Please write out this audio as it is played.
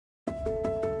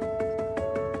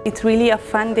It's really a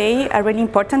fun day, a really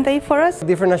important day for us.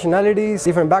 Different nationalities,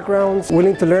 different backgrounds,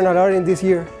 willing to learn a lot in this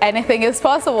year. Anything is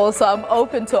possible, so I'm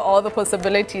open to all the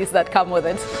possibilities that come with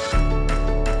it.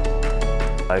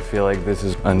 I feel like this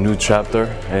is a new chapter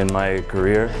in my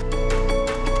career.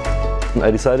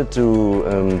 I decided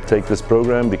to take this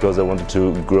program because I wanted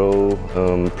to grow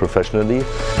professionally.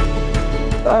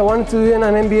 I wanted to do an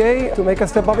MBA to make a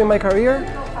step up in my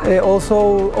career.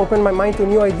 Also open my mind to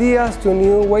new ideas, to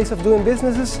new ways of doing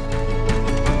businesses.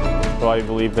 So I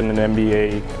believe in an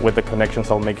MBA with the connections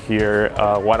I'll make here.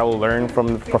 What I'll learn from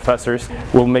the professors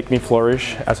will make me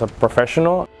flourish as a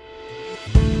professional.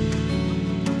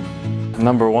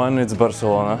 Number one, it's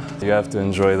Barcelona. You have to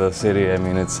enjoy the city. I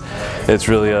mean, it's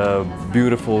really a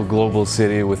beautiful global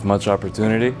city with much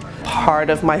opportunity. Part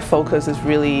of my focus is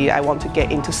really I want to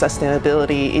get into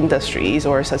sustainability industries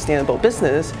or sustainable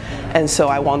business, and so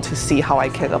I want to see how I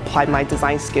can apply my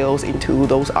design skills into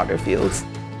those other fields.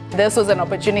 This was an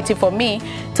opportunity for me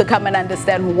to come and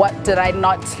understand what did I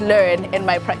not learn in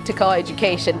my practical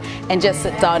education and just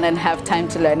sit down and have time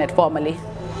to learn it formally.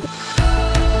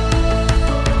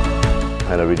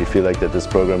 And I really feel like that this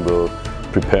program will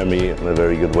prepare me in a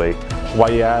very good way. Why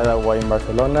EADA, why in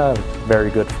Barcelona?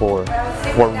 Very good for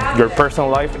your personal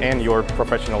life and your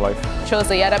professional life. I chose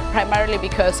EADA primarily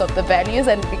because of the values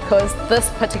and because this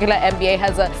particular MBA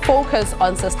has a focus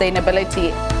on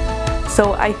sustainability.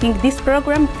 So I think this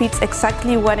program fits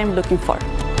exactly what I'm looking for.